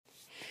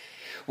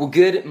Well,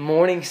 good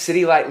morning,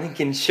 City Light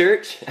Lincoln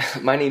Church.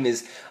 My name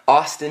is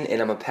Austin,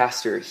 and I'm a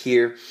pastor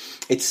here.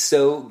 It's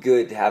so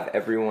good to have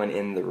everyone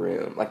in the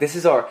room. This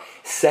is our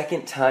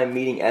second time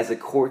meeting as a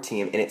core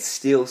team, and it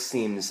still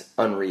seems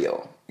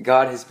unreal.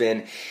 God has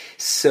been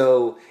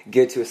so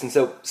good to us. And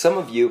so some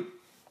of you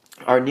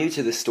are new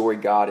to the story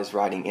God is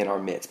writing in our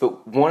midst.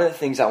 But one of the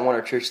things I want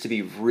our church to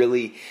be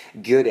really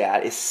good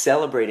at is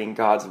celebrating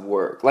God's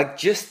work.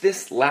 Just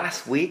this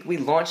last week, we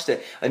launched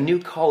a new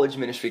college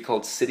ministry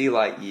called City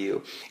Light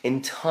U.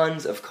 And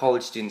tons of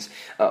college students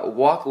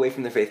walk away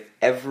from their faith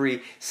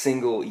every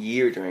single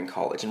year during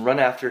college and run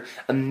after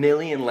a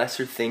million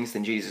lesser things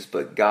than Jesus.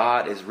 But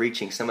God is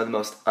reaching some of the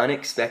most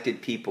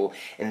unexpected people.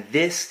 And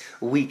this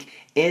week,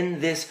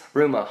 in this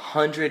room,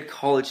 100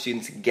 college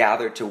students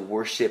gathered to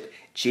worship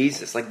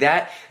Jesus.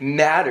 That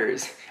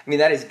matters.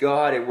 That is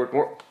God at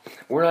work.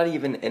 We're not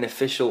even an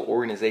official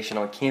organization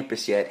on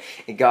campus yet,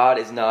 and God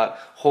is not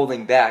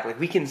holding back.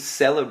 We can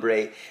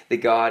celebrate that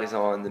God is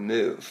on the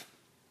move.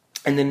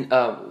 And then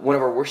one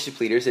of our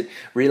worship leaders had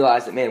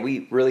realized that,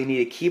 we really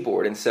need a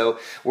keyboard. And so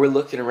we're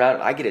looking around,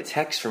 and I get a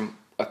text from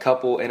a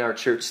couple in our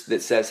church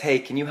that says, "Hey,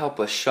 can you help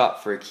us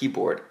shop for a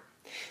keyboard?"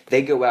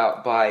 They go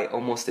out, buy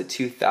almost a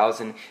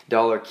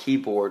 $2,000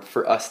 keyboard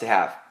for us to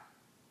have.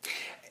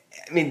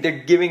 They're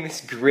giving this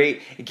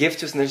great gift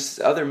to us, and there's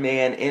this other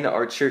man in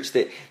our church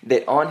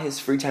that on his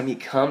free time, he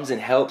comes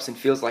and helps and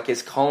feels like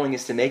his calling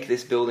is to make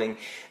this building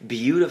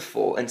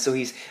beautiful. And so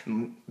he's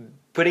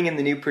putting in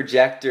the new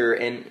projector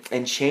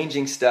and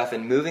changing stuff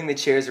and moving the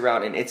chairs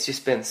around, and it's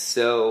just been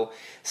so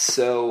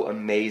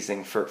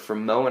amazing for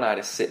Mo and I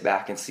to sit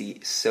back and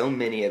see so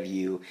many of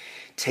you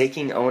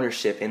taking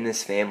ownership in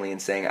this family and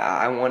saying,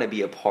 I want to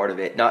be a part of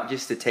it, not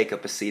just to take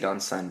up a seat on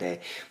Sunday,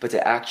 but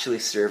to actually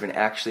serve and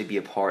actually be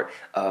a part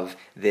of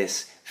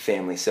this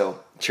family. So,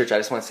 church, I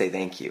just want to say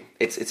thank you.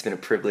 It's been a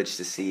privilege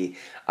to see.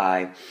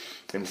 I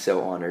am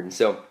so honored. And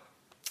so,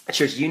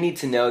 church, you need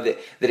to know that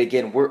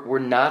again, we're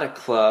not a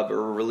club or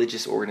a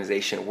religious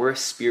organization. We're a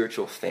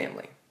spiritual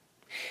family.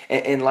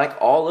 And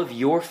like all of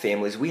your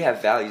families, we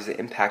have values that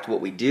impact what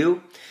we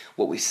do,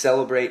 what we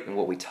celebrate, and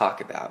what we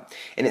talk about.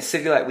 And at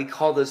City Light, we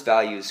call those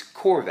values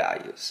core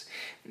values.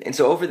 And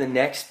so over the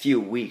next few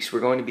weeks, we're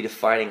going to be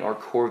defining our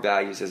core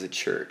values as a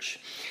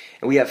church.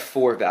 And we have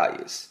 4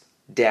 values: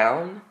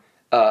 down,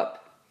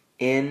 up,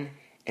 in,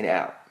 and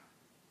out.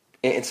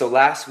 And so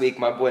last week,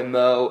 my boy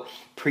Mo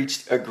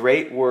preached a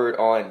great word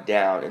on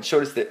down and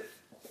showed us that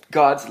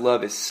God's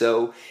love is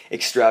so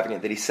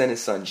extravagant that he sent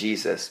his son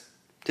Jesus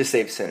to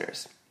save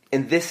sinners.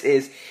 And this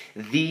is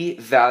the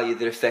value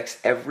that affects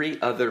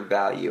every other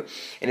value.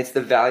 And it's the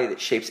value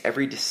that shapes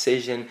every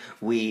decision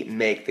we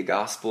make, the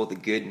gospel, the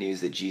good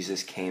news that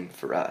Jesus came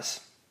for us.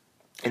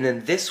 And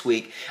then this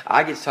week,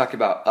 I get to talk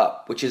about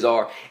up, which is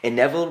our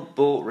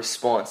inevitable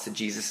response to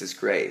Jesus'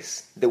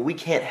 grace. That we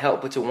can't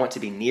help but to want to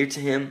be near to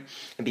him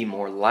and be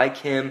more like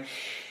him.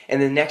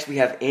 And then next we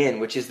have in,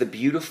 which is the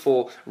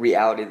beautiful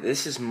reality that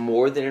this is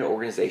more than an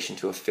organization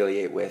to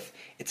affiliate with.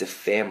 It's a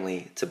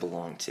family to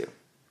belong to.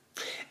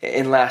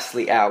 And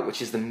lastly, out,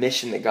 which is the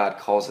mission that God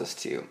calls us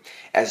to.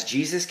 As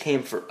Jesus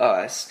came for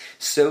us,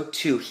 so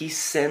too he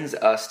sends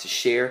us to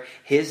share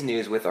his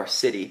news with our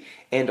city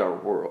and our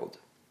world.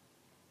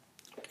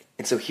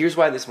 And so here's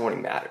why this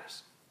morning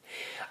matters.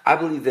 I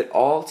believe that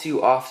all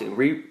too often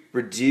we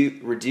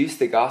reduce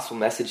the gospel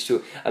message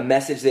to a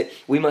message that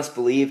we must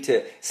believe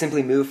to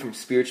simply move from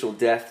spiritual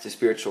death to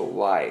spiritual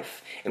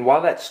life. And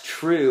while that's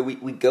true,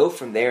 we go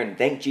from there and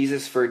thank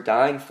Jesus for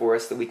dying for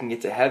us that we can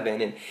get to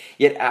heaven. And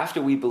yet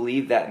after we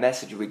believe that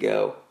message, we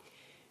go,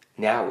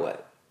 now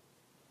what?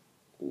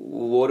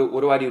 What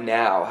do I do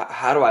now?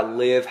 How do I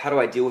live? How do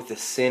I deal with the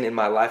sin in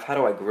my life? How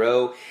do I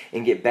grow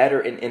and get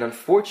better? And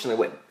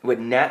unfortunately, what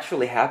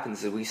naturally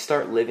happens is we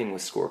start living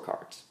with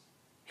scorecards.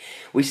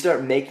 We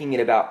start making it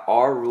about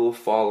our rule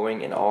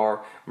following and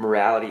our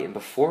morality, and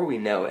before we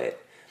know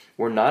it,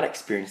 we're not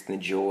experiencing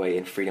the joy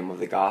and freedom of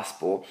the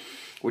gospel.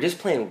 We're just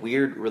playing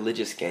weird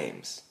religious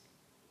games.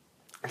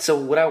 And so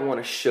what I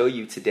want to show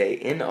you today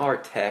in our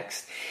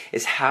text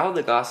is how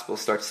the gospel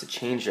starts to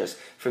change us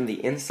from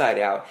the inside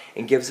out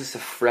and gives us a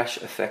fresh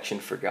affection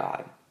for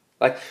God.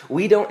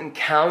 We don't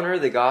encounter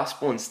the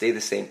gospel and stay the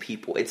same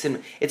people. It's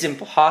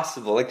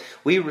impossible.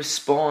 We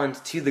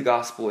respond to the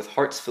gospel with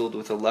hearts filled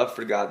with a love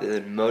for God that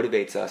then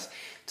motivates us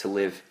to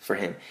live for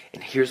him.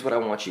 And here's what I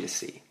want you to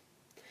see.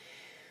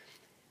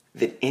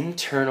 That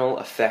internal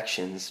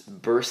affections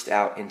burst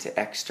out into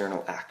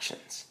external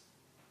actions.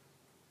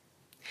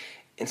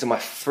 And so my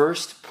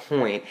first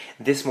point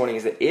this morning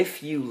is that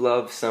if you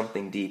love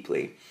something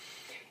deeply,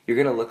 you're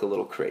going to look a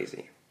little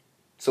crazy.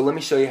 So let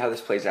me show you how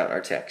this plays out in our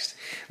text.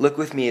 Look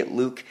with me at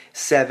Luke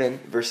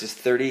 7, verses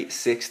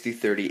 36 through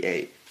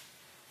 38.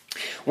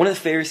 One of the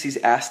Pharisees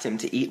asked him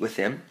to eat with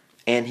him,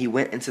 and he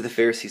went into the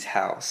Pharisee's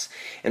house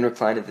and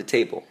reclined at the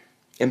table.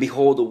 And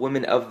behold, a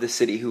woman of the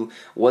city who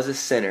was a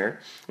sinner,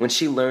 when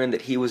she learned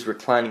that he was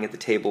reclining at the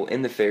table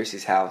in the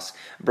Pharisee's house,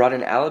 brought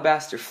an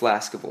alabaster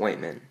flask of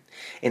ointment.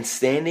 And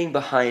standing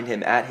behind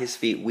him at his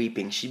feet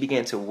weeping, she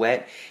began to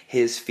wet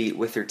his feet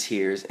with her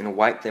tears and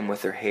wiped them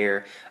with her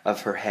hair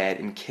of her head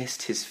and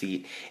kissed his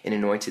feet and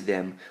anointed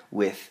them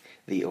with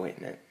the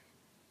ointment.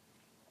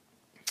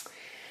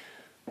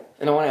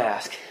 And I want to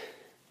ask,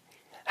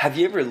 have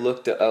you ever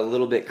looked a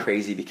little bit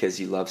crazy because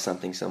you love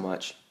something so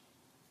much?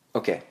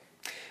 Okay,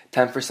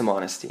 time for some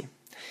honesty.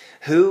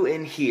 Who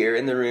in here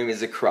in the room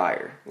is a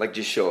crier? Like,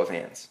 just show of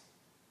hands.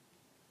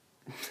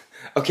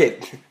 Okay,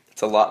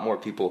 it's a lot more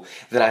people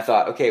than I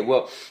thought. Okay,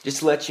 well, just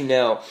to let you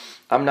know,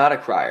 I'm not a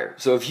crier.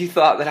 So if you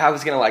thought that I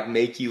was going to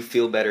make you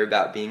feel better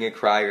about being a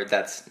crier,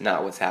 that's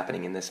not what's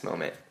happening in this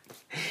moment.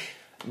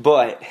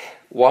 But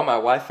while my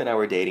wife and I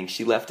were dating,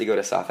 she left to go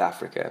to South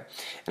Africa,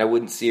 and I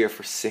wouldn't see her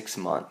for 6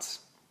 months.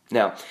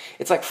 Now,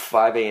 it's like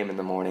 5 a.m. in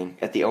the morning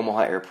at the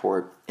Omaha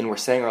airport, and we're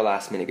saying our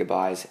last minute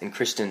goodbyes, and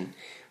Kristen,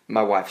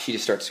 my wife, she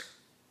just starts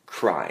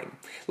crying,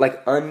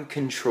 like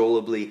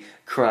uncontrollably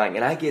crying,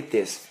 and I get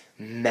this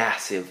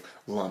massive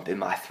lump in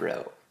my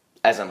throat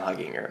as I'm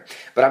hugging her.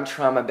 But I'm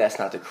trying my best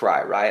not to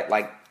cry, right?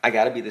 Like, I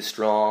gotta be the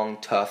strong,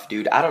 tough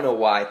dude. I don't know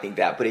why I think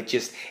that, but it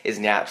just is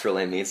natural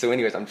in me. So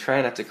anyways, I'm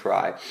trying not to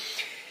cry.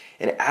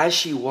 And as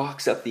she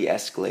walks up the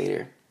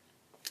escalator,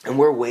 and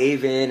we're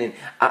waving, and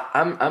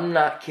I'm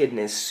not kidding,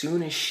 as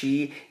soon as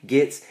she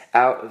gets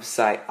out of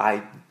sight,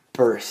 I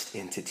burst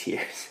into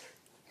tears.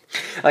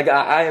 Like,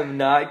 I am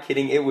not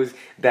kidding. It was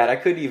bad. I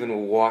couldn't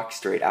even walk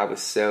straight. I was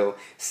so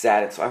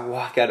sad. And so I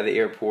walk out of the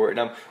airport,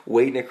 and I'm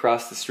waiting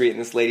across the street, and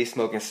this lady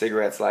smoking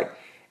cigarettes like,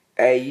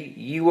 "Hey,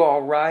 you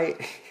all right?"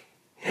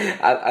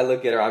 I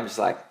look at her. I'm just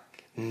like,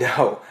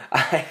 "No,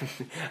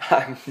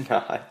 I'm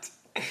not."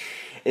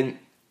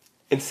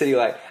 And City,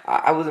 like,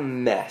 I was a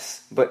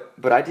mess, but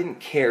I didn't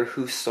care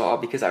who saw,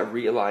 because I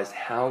realized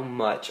how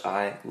much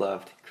I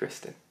loved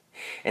Kristen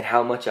and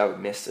how much I would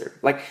miss her.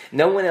 Like,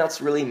 no one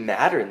else really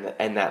mattered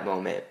in that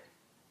moment.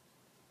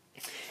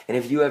 And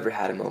have you ever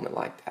had a moment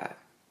like that?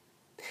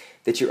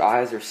 That your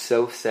eyes are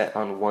so set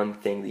on one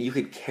thing that you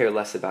could care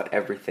less about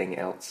everything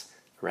else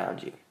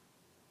around you?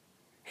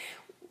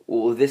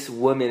 Well, this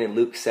woman in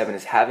Luke 7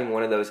 is having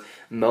one of those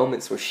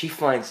moments where she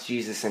finds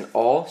Jesus, and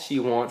all she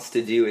wants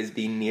to do is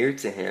be near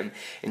to him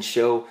and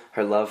show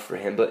her love for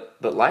him. But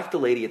like the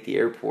lady at the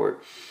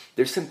airport,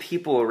 there's some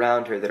people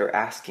around her that are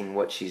asking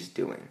what she's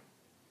doing.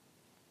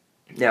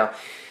 Now,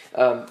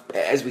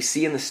 as we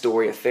see in the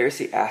story, a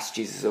Pharisee asked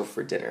Jesus over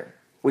for dinner,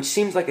 which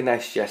seems like a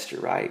nice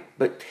gesture, right?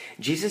 But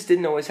Jesus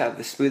didn't always have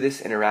the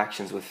smoothest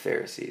interactions with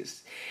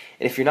Pharisees.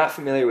 And if you're not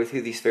familiar with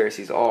who these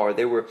Pharisees are,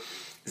 they were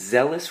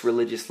zealous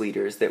religious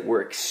leaders that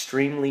were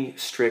extremely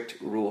strict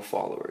rule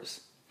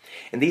followers.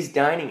 And these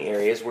dining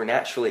areas were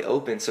naturally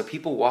open, so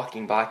people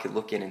walking by could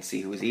look in and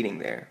see who was eating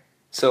there.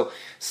 So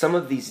some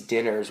of these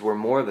dinners were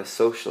more of a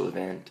social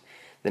event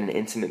than an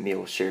intimate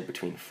meal shared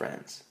between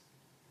friends.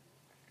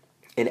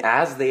 And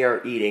as they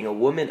are eating, a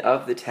woman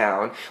of the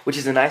town, which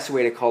is a nicer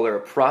way to call her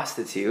a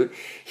prostitute,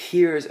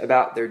 hears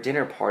about their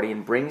dinner party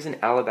and brings an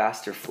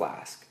alabaster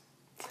flask.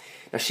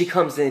 Now, she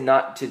comes in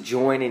not to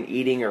join in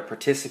eating or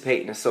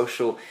participate in a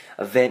social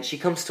event. She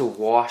comes to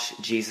wash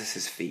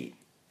Jesus' feet.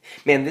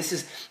 Man, this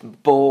is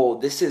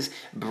bold. This is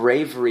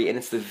bravery. And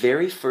it's the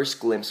very first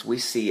glimpse we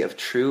see of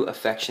true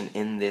affection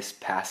in this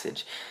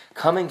passage,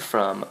 coming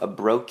from a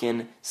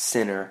broken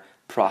sinner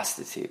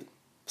prostitute.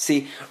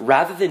 See,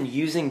 rather than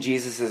using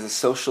Jesus as a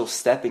social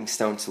stepping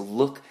stone to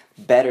look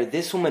better,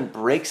 this woman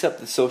breaks up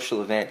the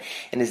social event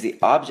and is the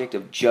object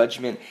of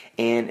judgment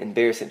and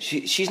embarrassment.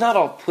 She's not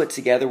all put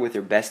together with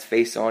her best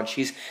face on.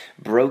 She's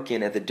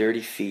broken at the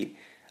dirty feet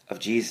of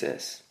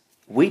Jesus,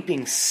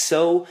 weeping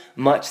so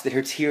much that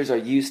her tears are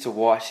used to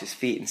wash his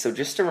feet. And so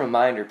just a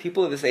reminder,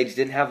 people of this age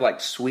didn't have like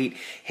sweet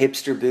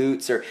hipster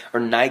boots or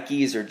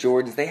Nikes or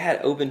Jordans. They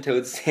had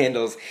open-toed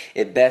sandals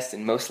at best,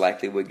 and most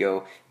likely would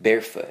go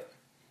barefoot.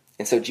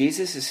 And so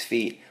Jesus'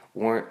 feet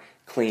weren't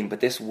clean, but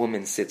this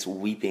woman sits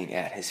weeping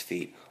at his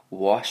feet,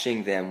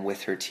 washing them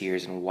with her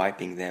tears and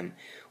wiping them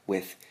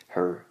with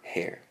her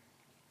hair.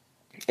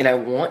 And I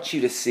want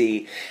you to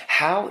see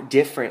how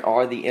different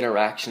are the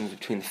interactions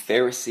between the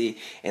Pharisee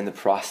and the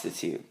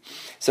prostitute.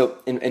 So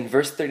in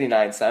verse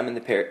 39, Simon the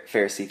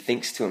Pharisee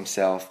thinks to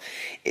himself,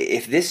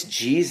 if this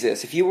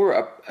Jesus, if he were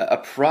a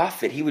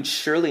prophet, he would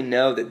surely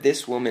know that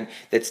this woman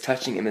that's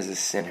touching him is a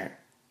sinner.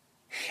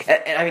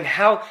 And I mean,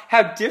 how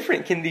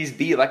different can these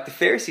be? Like, the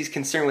Pharisees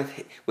concerned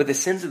with the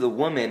sins of the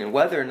woman and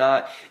whether or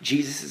not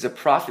Jesus is a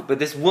prophet. But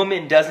this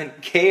woman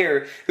doesn't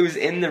care who's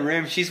in the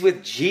room. She's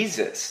with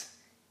Jesus.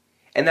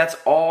 And that's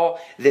all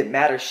that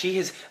matters. She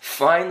has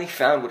finally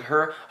found what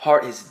her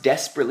heart has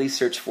desperately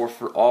searched for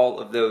all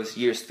of those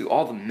years, through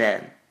all the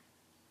men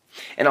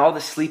and all the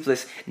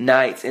sleepless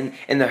nights and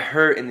the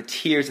hurt and the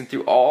tears, and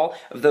through all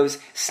of those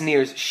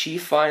sneers. She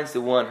finds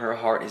the one her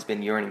heart has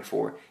been yearning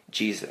for,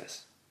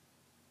 Jesus.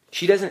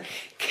 She doesn't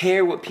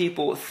care what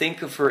people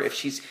think of her, if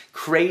she's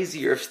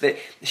crazy or if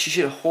she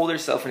should hold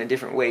herself in a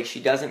different way. She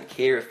doesn't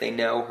care if they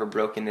know her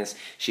brokenness.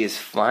 She has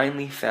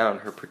finally found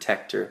her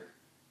protector,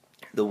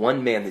 the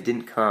one man that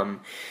didn't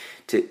come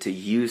to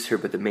use her,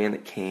 but the man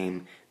that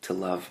came to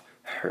love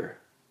her.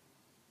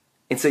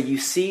 And so you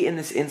see in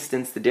this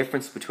instance the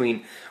difference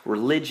between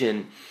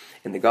religion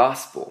and the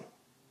gospel.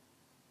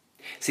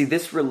 See,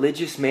 this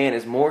religious man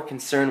is more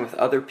concerned with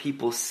other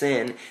people's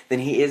sin than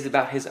he is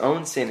about his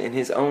own sin and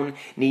his own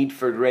need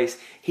for grace.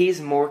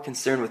 He's more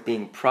concerned with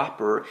being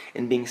proper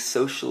and being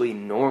socially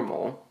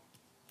normal.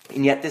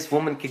 And yet this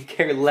woman could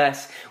care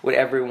less what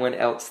everyone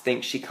else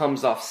thinks. She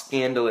comes off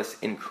scandalous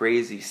and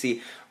crazy.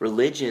 See,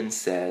 religion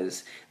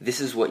says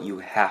this is what you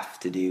have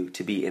to do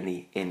to be in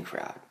the in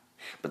crowd.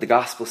 But the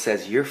gospel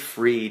says you're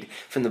freed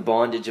from the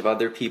bondage of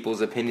other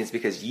people's opinions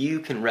because you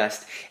can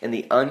rest in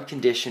the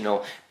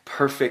unconditional,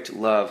 perfect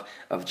love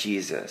of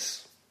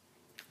Jesus.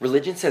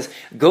 Religion says,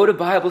 go to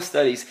Bible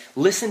studies,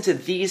 listen to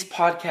these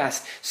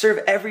podcasts, serve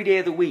every day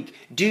of the week,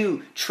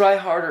 try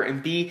harder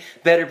and be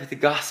better. But the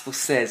gospel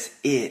says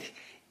it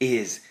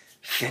is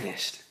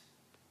finished.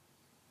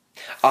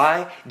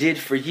 I did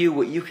for you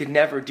what you could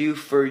never do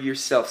for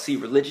yourself. See,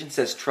 religion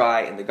says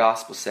try, and the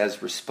gospel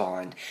says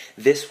respond.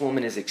 This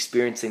woman is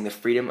experiencing the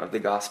freedom of the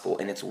gospel,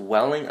 and it's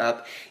welling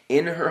up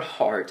in her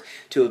heart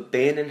to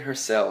abandon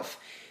herself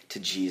to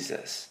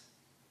Jesus.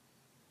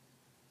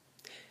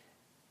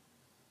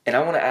 And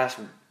I want to ask,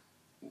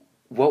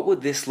 what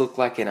would this look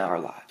like in our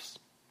lives?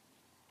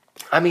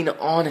 I mean,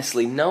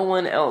 honestly, no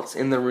one else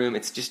in the room.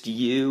 It's just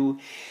you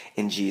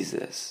and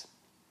Jesus.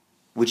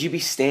 Would you be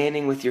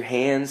standing with your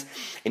hands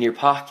in your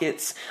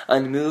pockets,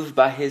 unmoved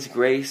by His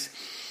grace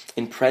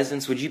and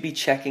presence? Would you be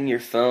checking your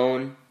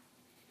phone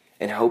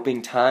and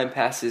hoping time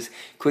passes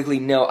quickly?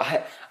 No,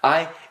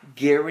 I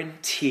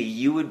guarantee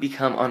you would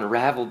become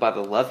unraveled by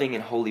the loving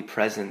and holy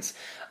presence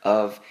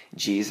of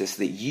Jesus.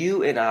 That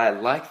you and I,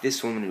 like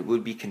this woman,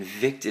 would be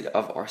convicted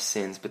of our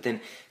sins, but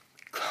then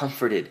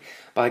comforted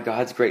by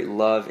God's great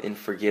love and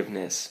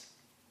forgiveness.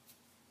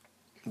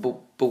 But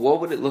what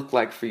would it look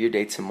like for your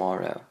day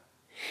tomorrow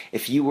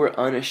if you were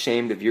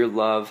unashamed of your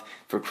love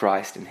for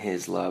Christ and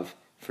His love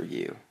for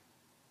you?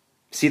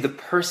 See, the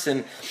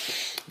person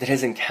that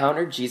has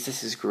encountered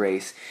Jesus'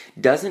 grace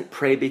doesn't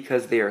pray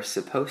because they are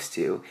supposed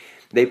to.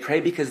 They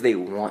pray because they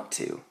want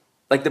to.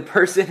 Like the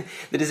person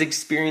that has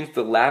experienced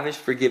the lavish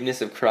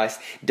forgiveness of Christ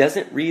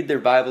doesn't read their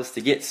Bibles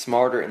to get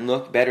smarter and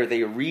look better.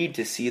 They read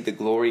to see the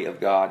glory of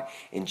God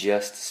and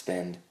just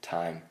spend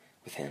time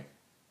with Him.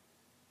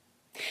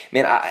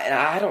 Man,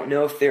 I don't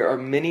know if there are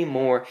many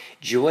more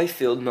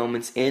joy-filled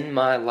moments in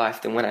my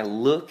life than when I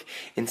look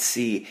and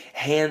see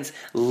hands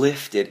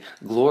lifted,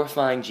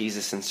 glorifying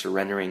Jesus and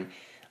surrendering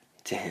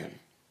to Him.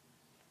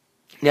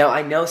 Now,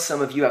 I know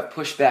some of you have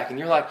pushed back and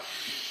you're like,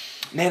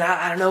 man,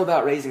 I don't know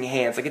about raising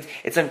hands. Like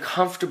it's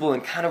uncomfortable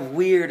and kind of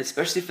weird,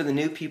 especially for the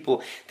new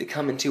people that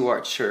come into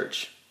our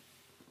church.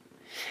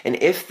 And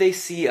if they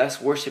see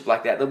us worship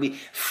like that, they'll be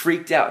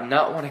freaked out and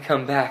not want to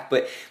come back.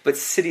 But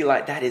City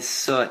Light, that is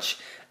such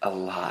a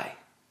lie.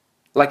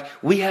 Like,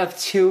 we have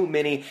too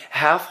many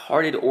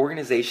half-hearted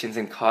organizations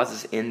and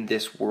causes in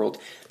this world.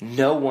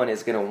 No one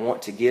is going to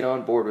want to get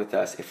on board with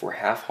us if we're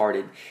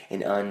half-hearted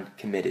and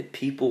uncommitted.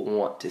 People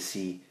want to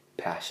see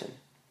passion.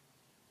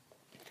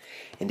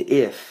 And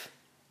if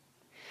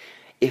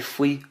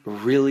we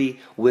really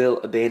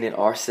will abandon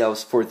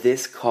ourselves for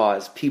this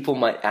cause, people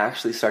might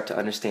actually start to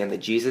understand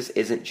that Jesus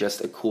isn't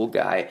just a cool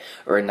guy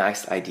or a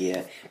nice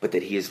idea, but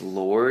that He is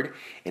Lord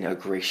and a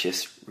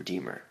gracious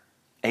Redeemer.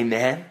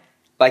 Amen?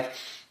 Like,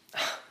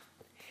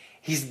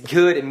 He's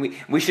good, and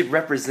we should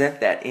represent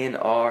that in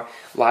our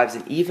lives.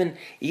 And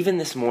even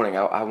this morning,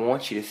 I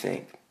want you to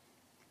think,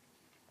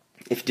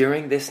 if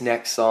during this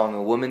next song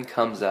a woman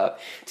comes up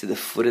to the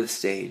foot of the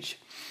stage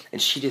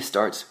and she just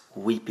starts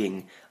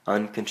weeping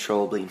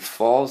uncontrollably and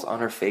falls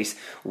on her face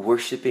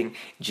worshiping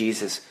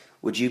Jesus,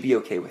 would you be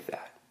okay with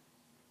that?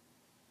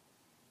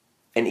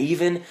 And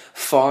even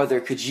farther,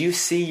 could you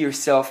see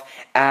yourself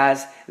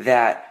as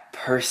that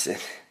person?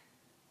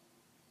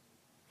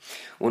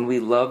 When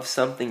we love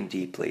something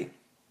deeply,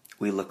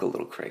 we look a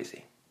little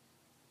crazy.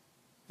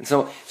 And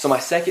so my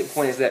second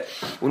point is that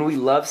when we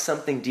love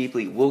something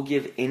deeply, we'll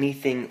give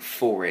anything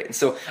for it. And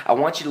so I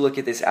want you to look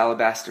at this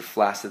alabaster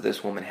flask that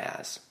this woman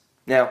has.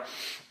 Now,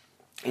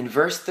 in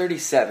verse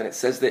 37, it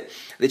says that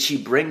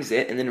she brings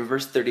it, and then in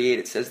verse 38,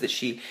 it says that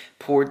she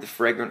poured the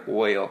fragrant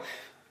oil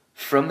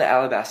from the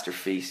alabaster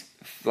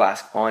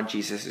flask on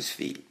Jesus'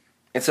 feet.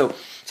 And so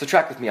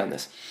track with me on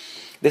this.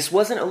 This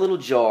wasn't a little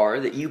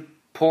jar that you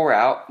pour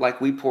out like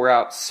we pour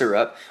out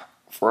syrup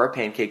for our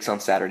pancakes on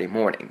Saturday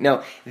morning.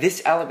 No,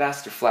 this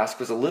alabaster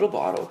flask was a little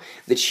bottle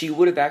that she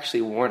would have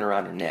actually worn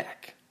around her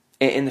neck.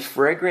 And the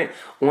fragrant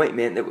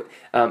ointment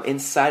that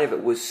inside of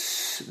it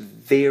was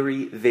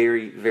very,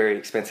 very, very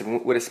expensive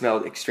and would have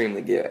smelled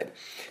extremely good.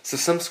 So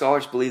some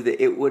scholars believe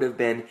that it would have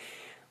been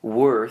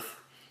worth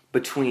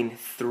between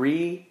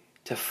 3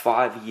 to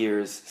 5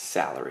 years'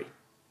 salary.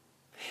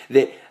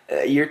 That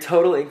your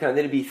total income,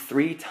 that'd be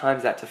 3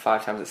 times that to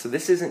 5 times that. So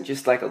this isn't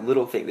just like a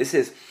little thing. This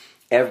is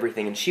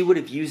everything. And she would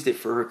have used it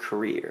for her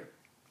career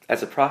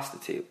as a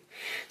prostitute.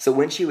 So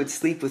when she would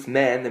sleep with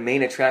men, the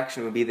main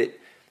attraction would be that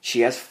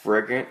she has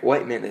fragrant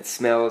ointment that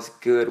smells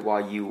good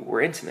while you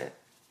were intimate.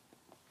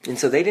 And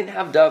so they didn't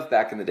have Dove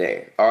back in the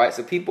day, all right?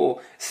 So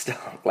people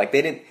stunk. Like,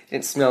 they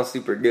didn't smell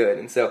super good.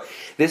 And so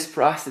this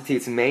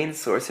prostitute's main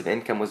source of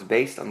income was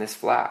based on this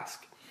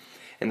flask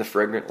and the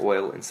fragrant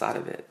oil inside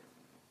of it.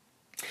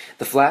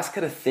 The flask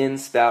had a thin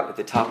spout at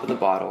the top of the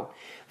bottle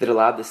that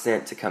allowed the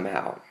scent to come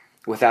out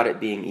without it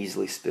being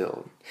easily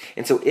spilled.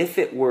 And so if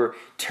it were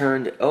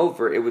turned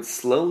over, it would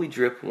slowly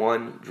drip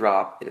one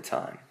drop at a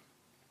time.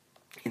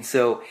 And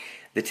so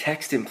the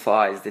text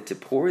implies that to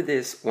pour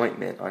this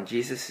ointment on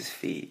Jesus'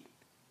 feet,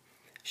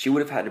 she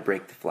would have had to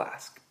break the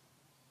flask.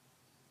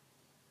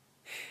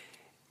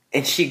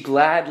 And she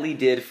gladly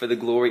did for the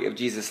glory of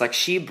Jesus. Like,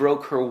 she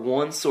broke her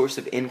one source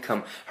of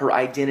income, her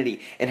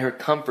identity, and her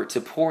comfort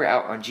to pour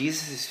out on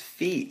Jesus'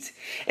 feet.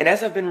 And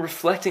as I've been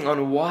reflecting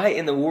on why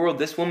in the world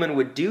this woman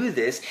would do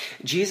this,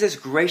 Jesus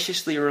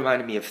graciously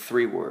reminded me of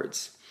 3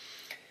 words.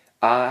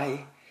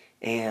 I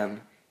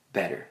am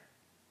better.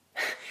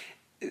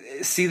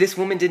 See, this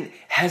woman didn't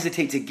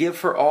hesitate to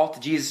give her all to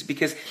Jesus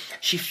because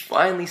she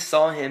finally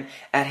saw him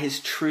at his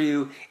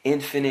true,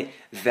 infinite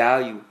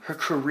value. Her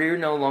career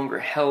no longer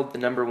held the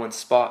number 1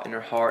 spot in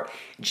her heart.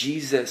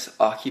 Jesus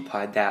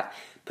occupied that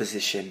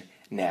position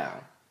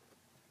now.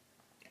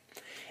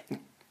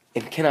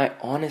 And can I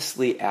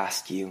honestly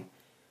ask you,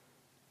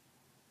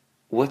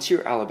 what's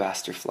your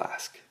alabaster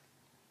flask?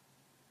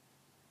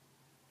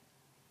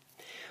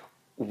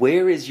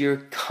 Where is your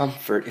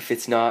comfort if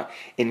it's not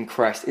in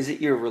Christ? Is it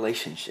your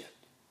relationship?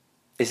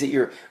 Is it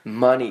your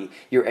money,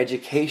 your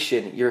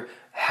education, your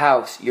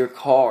house, your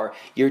car,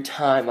 your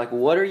time? Like,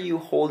 what are you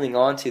holding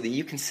on to that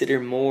you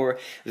consider more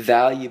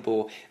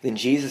valuable than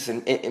Jesus?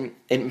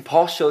 And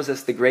Paul shows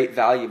us the great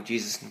value of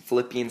Jesus in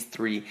Philippians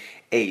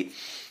 3:8.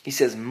 He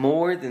says,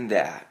 more than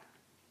that,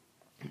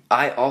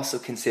 I also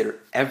consider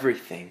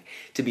everything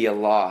to be a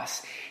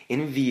loss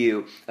in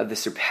view of the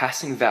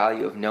surpassing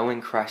value of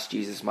knowing Christ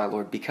Jesus my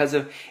Lord. Because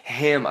of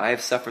him I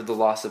have suffered the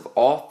loss of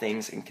all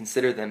things and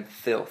consider them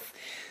filth,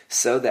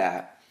 so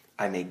that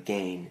I may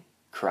gain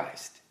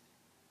Christ.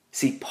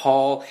 See,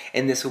 Paul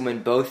and this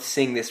woman both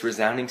sing this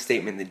resounding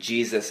statement that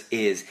Jesus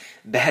is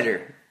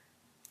better.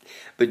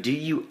 But do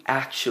you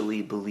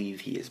actually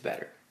believe he is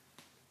better?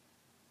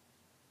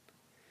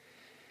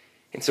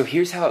 And so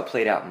here's how it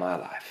played out in my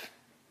life.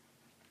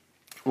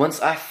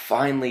 Once I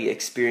finally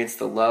experienced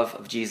the love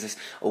of Jesus,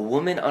 a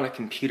woman on a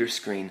computer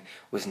screen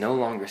was no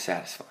longer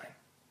satisfying.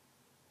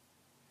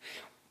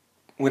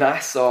 When I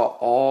saw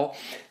all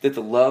that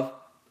the love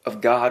of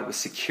God was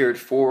secured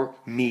for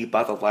me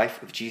by the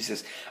life of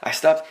Jesus, I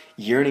stopped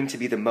yearning to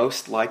be the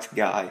most liked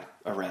guy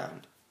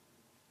around.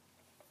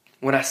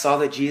 When I saw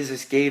that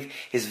Jesus gave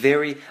his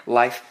very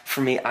life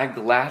for me, I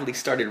gladly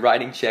started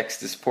writing checks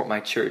to support my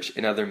church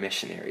and other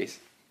missionaries.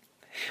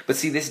 But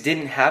see, this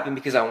didn't happen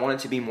because I wanted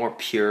to be more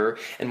pure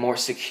and more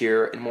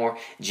secure and more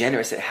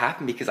generous. It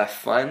happened because I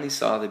finally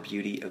saw the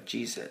beauty of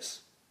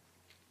Jesus.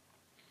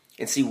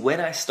 And see,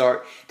 when I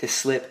start to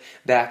slip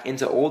back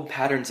into old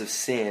patterns of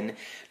sin,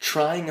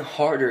 trying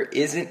harder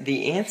isn't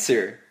the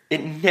answer.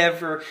 It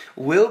never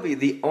will be.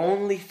 The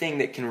only thing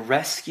that can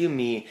rescue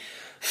me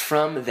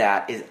from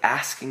that is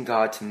asking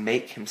God to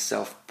make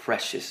himself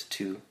precious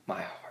to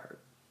my heart.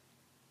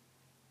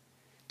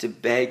 To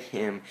beg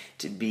him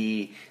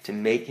to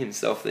make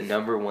himself the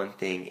number 1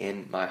 thing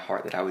in my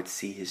heart, that I would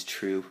see his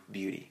true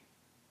beauty.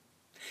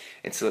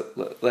 And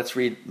so let's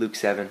read Luke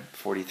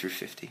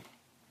 7:40-50.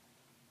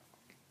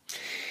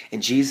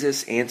 And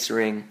Jesus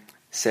answering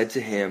said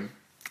to him,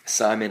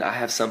 Simon, I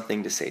have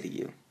something to say to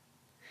you.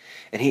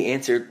 And he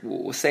answered,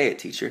 well, say it,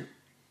 teacher.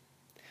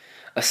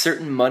 A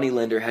certain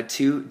moneylender had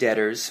 2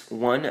 debtors.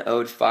 One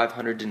owed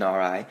 500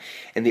 denarii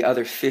and the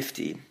other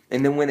 50.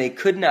 And then when they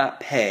could not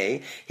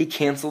pay, he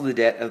canceled the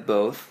debt of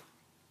both.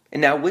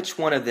 And now which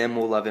one of them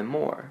will love him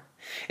more?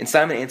 And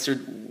Simon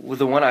answered, well,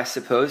 the one, I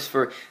suppose,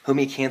 for whom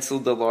he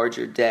canceled the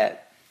larger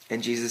debt.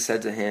 And Jesus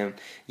said to him,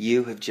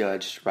 you have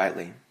judged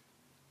rightly.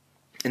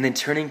 And then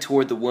turning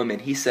toward the woman,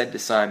 he said to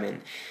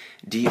Simon,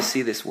 do you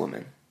see this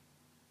woman?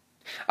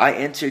 I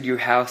entered your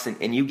house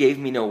and you gave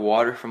me no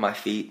water for my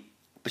feet,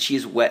 but she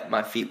has wet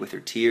my feet with her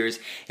tears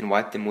and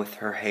wiped them with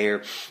her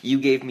hair. You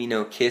gave me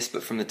no kiss,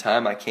 but from the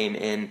time I came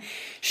in,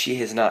 she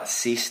has not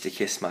ceased to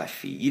kiss my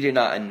feet. You did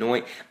not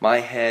anoint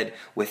my head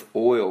with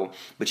oil,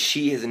 but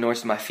she has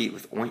anointed my feet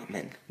with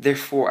ointment.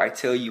 Therefore, I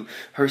tell you,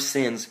 her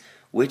sins,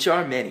 which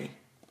are many,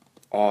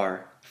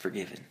 are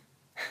forgiven.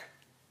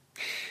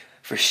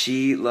 For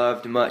she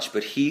loved much,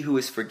 but he who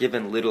is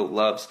forgiven little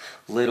loves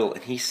little.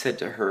 And he said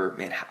to her,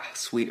 man, how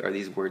sweet are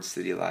these words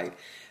to delight.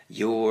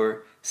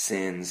 Your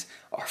sins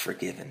are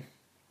forgiven.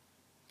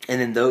 And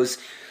then those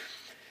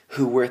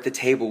who were at the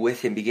table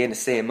with him began to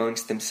say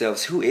amongst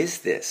themselves, who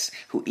is this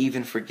who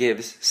even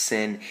forgives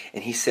sin?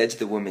 And he said to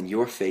the woman,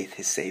 your faith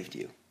has saved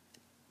you.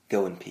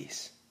 Go in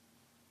peace.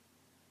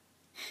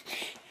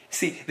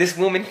 See, this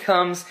woman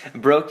comes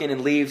broken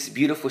and leaves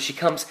beautiful. She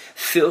comes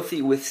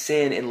filthy with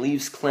sin and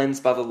leaves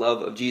cleansed by the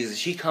love of Jesus.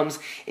 She comes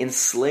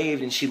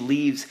enslaved and she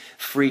leaves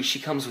free. She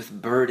comes with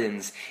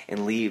burdens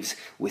and leaves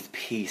with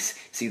peace.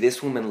 See,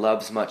 this woman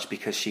loves much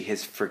because she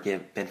has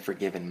been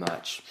forgiven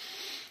much.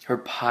 Her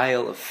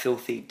pile of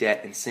filthy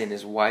debt and sin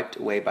is wiped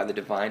away by the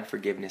divine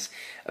forgiveness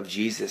of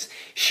Jesus.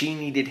 She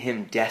needed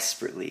him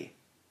desperately.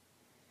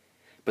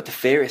 But the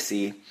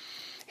Pharisee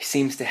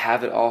seems to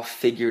have it all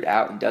figured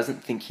out and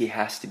doesn't think he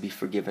has to be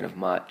forgiven of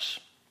much.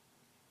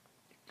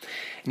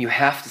 And you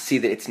have to see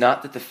that it's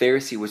not that the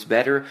Pharisee was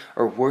better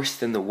or worse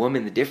than the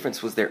woman. The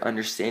difference was their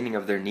understanding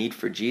of their need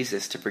for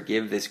Jesus to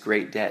forgive this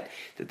great debt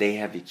that they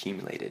have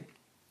accumulated.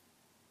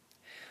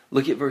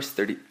 Look at verse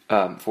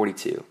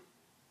 42.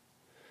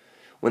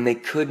 When they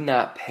could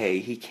not pay,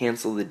 he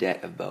canceled the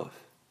debt of both.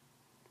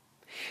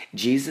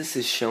 Jesus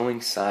is showing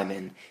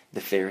Simon,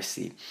 the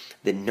Pharisee,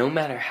 that no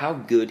matter how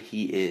good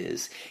he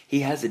is,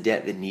 he has a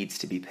debt that needs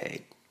to be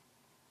paid.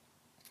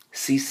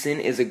 See, sin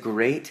is a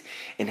great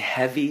and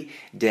heavy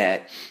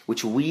debt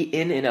which we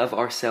in and of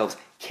ourselves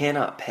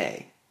cannot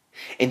pay.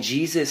 And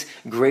Jesus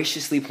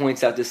graciously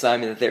points out to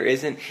Simon that there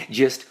isn't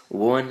just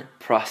one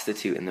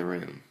prostitute in the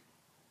room.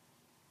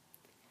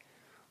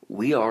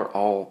 We are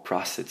all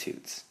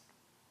prostitutes.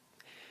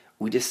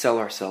 We just sell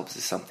ourselves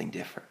as something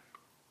different.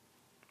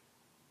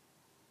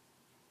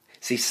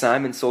 See,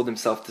 Simon sold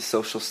himself to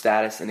social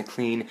status and a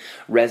clean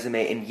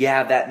resume. And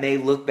yeah, that may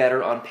look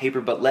better on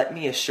paper, but let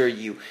me assure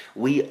you,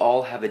 we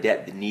all have a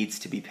debt that needs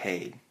to be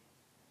paid.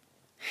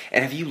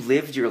 And have you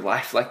lived your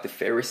life like the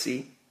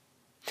Pharisee?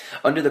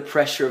 Under the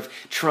pressure of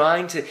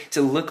trying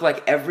to look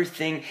like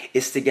everything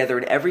is together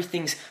and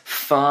everything's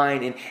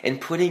fine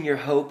and putting your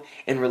hope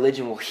in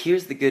religion. Well,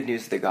 here's the good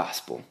news of the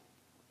gospel.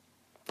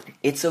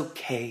 It's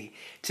okay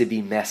to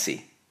be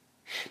messy.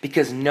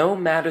 Because no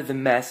matter the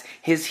mess,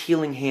 his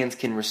healing hands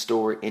can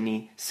restore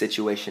any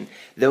situation,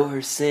 though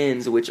her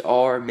sins, which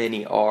are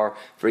many, are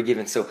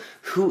forgiven. So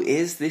who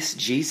is this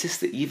Jesus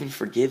that even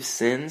forgives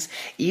sins?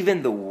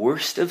 Even the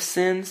worst of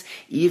sins?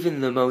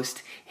 Even the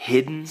most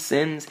hidden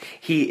sins?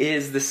 He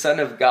is the Son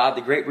of God,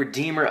 the great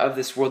Redeemer of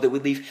this world that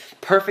would leave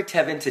perfect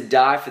heaven to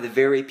die for the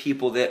very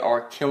people that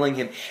are killing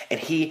him. And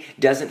he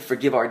doesn't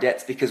forgive our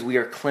debts because we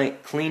are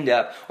cleaned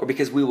up or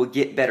because we will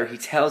get better. He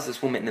tells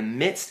this woman in the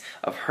midst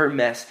of her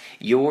mess,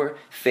 your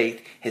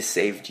faith has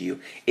saved you.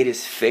 It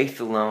is faith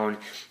alone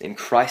in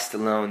Christ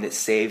alone that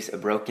saves a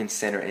broken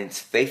sinner, and it's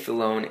faith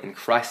alone in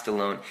Christ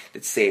alone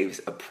that saves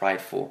a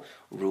prideful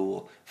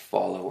rule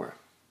follower.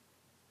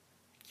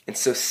 And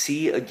so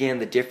see again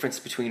the difference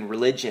between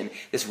religion,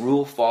 this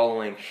rule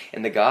following,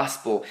 and the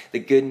gospel, the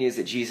good news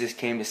that Jesus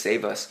came to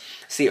save us.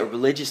 See, a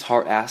religious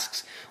heart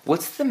asks,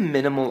 what's the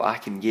minimal I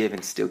can give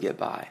and still get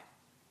by?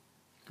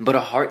 But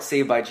a heart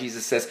saved by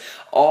Jesus says,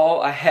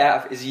 all I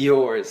have is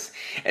yours.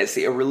 And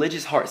see, a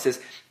religious heart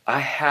says, I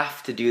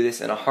have to do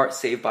this. And a heart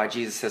saved by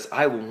Jesus says,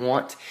 I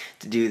want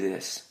to do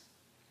this.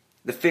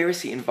 The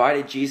Pharisee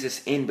invited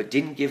Jesus in, but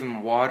didn't give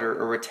him water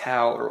or a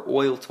towel or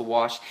oil to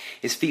wash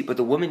his feet. But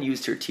the woman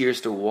used her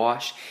tears to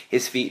wash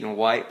his feet and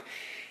wipe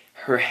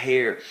her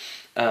hair,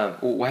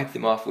 wipe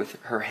them off with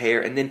her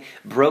hair, and then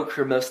broke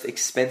her most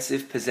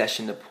expensive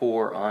possession to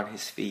pour on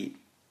his feet.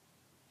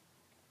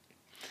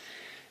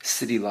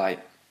 City Light.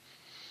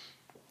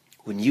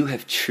 When you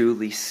have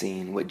truly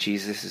seen what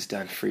Jesus has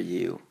done for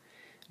you,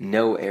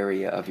 no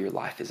area of your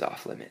life is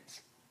off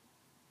limits.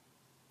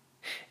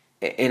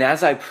 And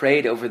as I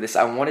prayed over this,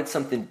 I wanted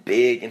something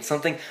big and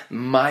something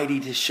mighty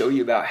to show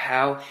you about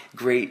how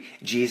great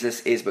Jesus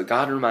is. But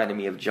God reminded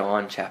me of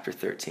John chapter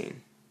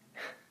 13,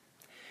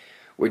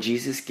 where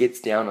Jesus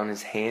gets down on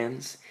his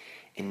hands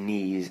and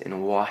knees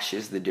and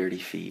washes the dirty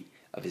feet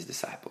of his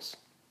disciples.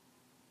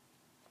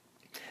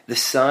 The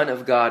Son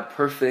of God,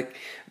 perfect,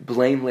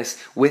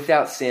 blameless,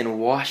 without sin,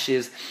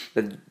 washes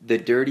the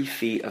dirty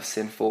feet of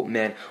sinful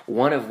men,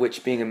 one of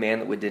which being a man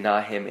that would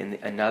deny him and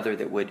another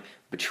that would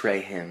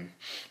betray him.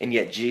 And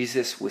yet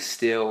Jesus was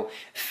still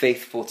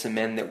faithful to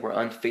men that were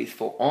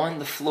unfaithful. On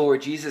the floor,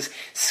 Jesus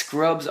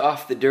scrubs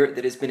off the dirt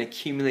that has been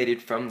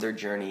accumulated from their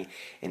journey.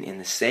 And in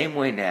the same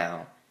way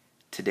now,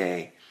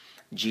 today,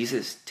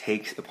 Jesus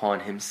takes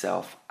upon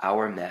himself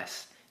our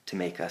mess to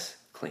make us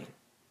clean.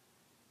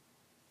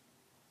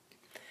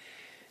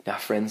 Now,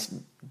 friends,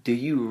 do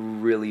you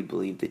really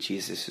believe that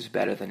Jesus is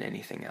better than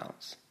anything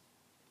else?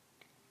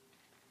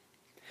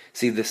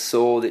 See, the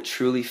soul that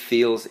truly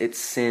feels its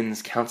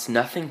sins counts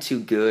nothing too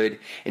good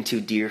and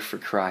too dear for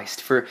Christ.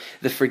 For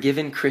the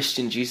forgiven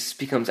Christian, Jesus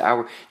becomes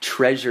our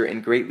treasure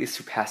and greatly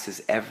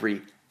surpasses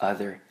every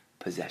other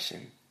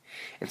possession.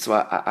 And so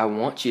I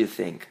want you to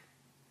think,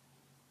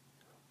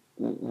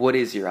 what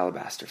is your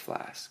alabaster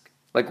flask?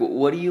 Like,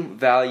 what do you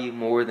value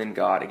more than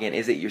God? Again,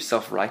 is it your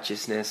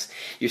self-righteousness,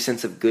 your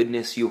sense of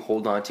goodness you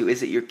hold on to?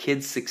 Is it your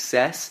kids'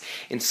 success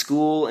in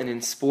school and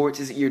in sports?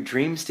 Is it your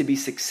dreams to be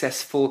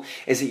successful?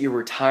 Is it your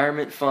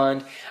retirement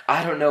fund?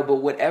 I don't know,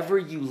 but whatever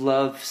you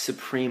love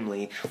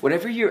supremely,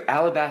 whatever your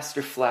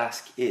alabaster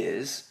flask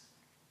is,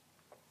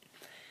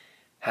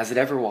 has it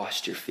ever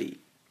washed your feet?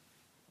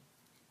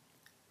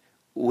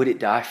 Would it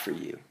die for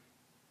you?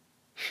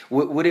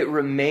 Would it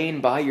remain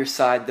by your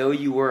side though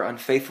you were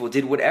unfaithful?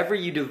 Did whatever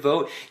you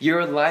devote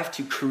your life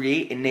to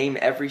create and name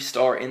every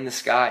star in the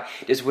sky,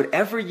 does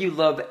whatever you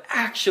love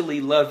actually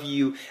love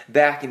you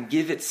back and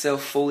give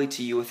itself fully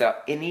to you without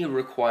any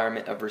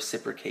requirement of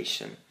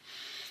reciprocation?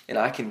 And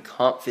I can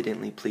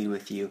confidently plead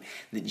with you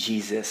that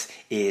Jesus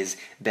is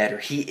better.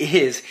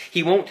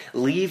 He won't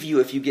leave you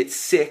if you get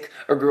sick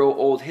or grow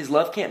old. His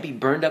love can't be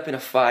burned up in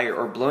a fire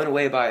or blown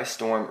away by a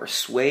storm or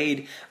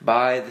swayed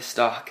by the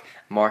stock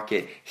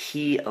market.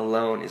 He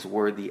alone is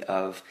worthy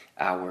of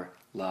our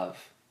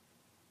love.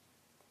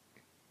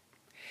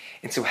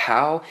 And so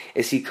how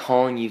is he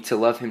calling you to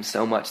love him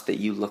so much that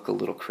you look a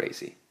little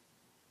crazy?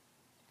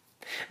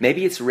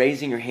 Maybe it's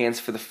raising your hands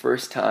for the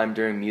first time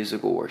during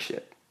musical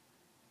worship.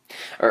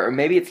 Or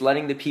maybe it's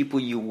letting the people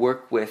you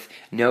work with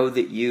know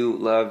that you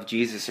love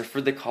Jesus. Or for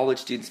the college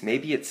students,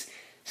 maybe it's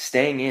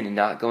staying in and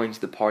not going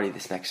to the party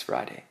this next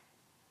Friday.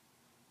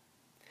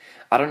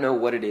 I don't know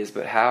what it is,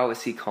 but how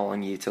is he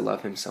calling you to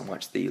love him so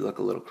much that you look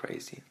a little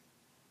crazy?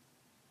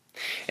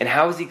 And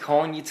how is he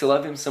calling you to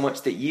love him so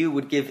much that you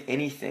would give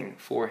anything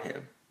for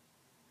him?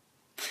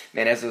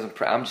 Man,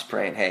 I'm just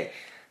praying, hey,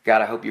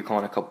 God, I hope you're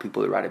calling a couple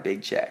people to write a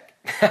big check.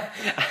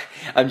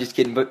 I'm just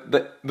kidding,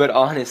 but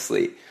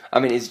honestly, I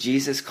mean, is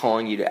Jesus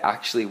calling you to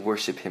actually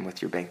worship him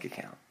with your bank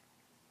account?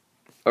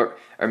 Or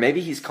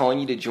maybe he's calling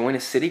you to join a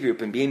city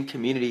group and be in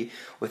community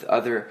with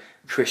other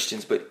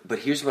Christians. But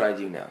here's what I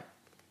do know.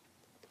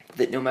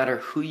 That no matter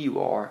who you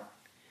are,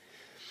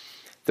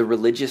 the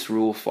religious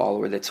rule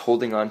follower that's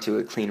holding on to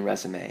a clean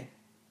resume,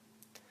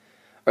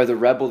 or the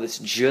rebel that's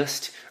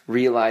just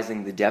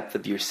realizing the depth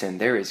of your sin,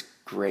 there is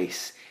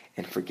grace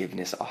and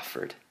forgiveness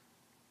offered.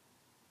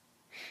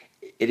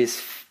 It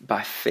is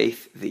by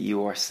faith that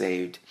you are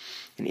saved.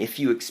 And if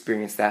you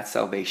experience that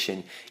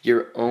salvation,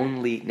 your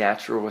only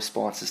natural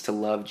response is to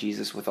love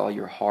Jesus with all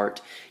your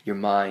heart, your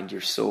mind,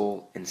 your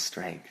soul, and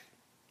strength.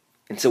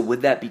 And so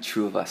would that be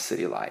true of us,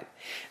 City Light?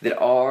 That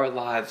our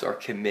lives are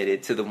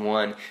committed to the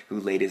one who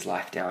laid his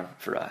life down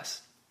for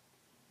us.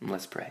 And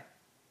let's pray.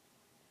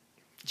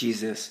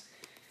 Jesus,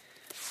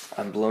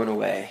 I'm blown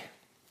away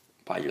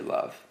by your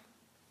love.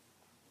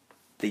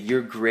 That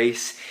your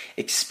grace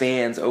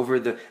expands over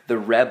the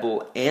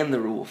rebel and the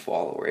rule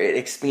follower. It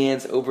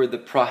expands over the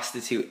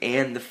prostitute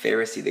and the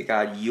Pharisee. That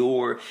God,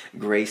 your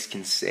grace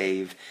can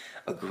save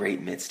a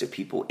great midst of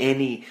people.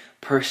 Any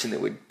person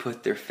that would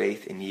put their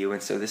faith in you.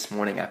 And so this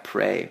morning I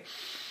pray,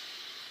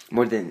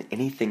 more than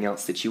anything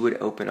else, that you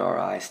would open our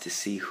eyes to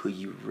see who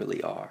you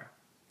really are.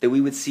 That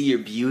we would see your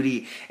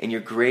beauty and your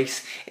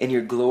grace and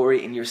your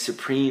glory and your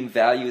supreme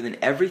value than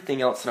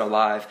everything else in our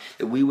life.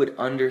 That we would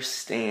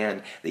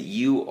understand that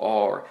you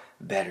are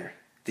better.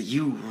 That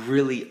you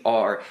really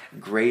are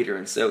greater.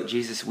 And so,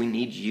 Jesus, we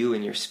need you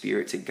and your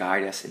Spirit to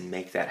guide us and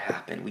make that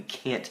happen. We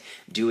can't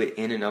do it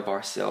in and of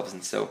ourselves.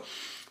 And so,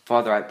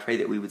 Father, I pray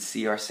that we would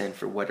see our sin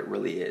for what it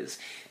really is.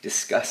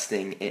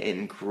 Disgusting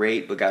and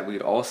great. But God, we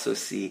would also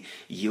see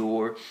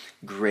your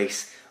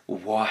grace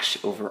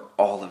wash over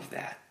all of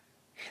that.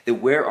 That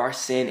where our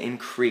sin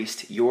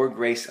increased, your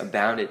grace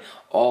abounded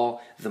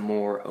all the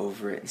more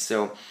over it. And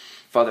so,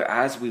 Father,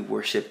 as we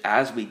worship,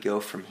 as we go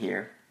from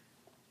here,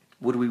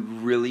 would we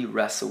really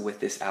wrestle with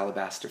this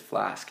alabaster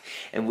flask?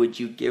 And would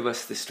you give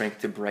us the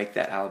strength to break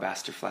that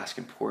alabaster flask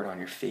and pour it on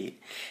your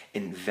feet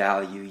and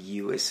value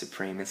you as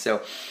supreme? And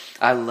so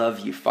I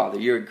love you, Father.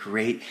 You're a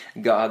great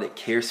God that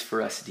cares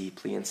for us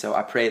deeply. And so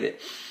I pray that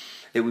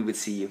we would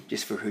see you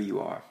just for who you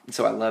are. And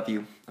so I love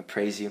you. I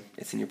praise you.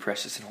 It's in your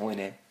precious and holy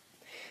name.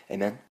 Amen.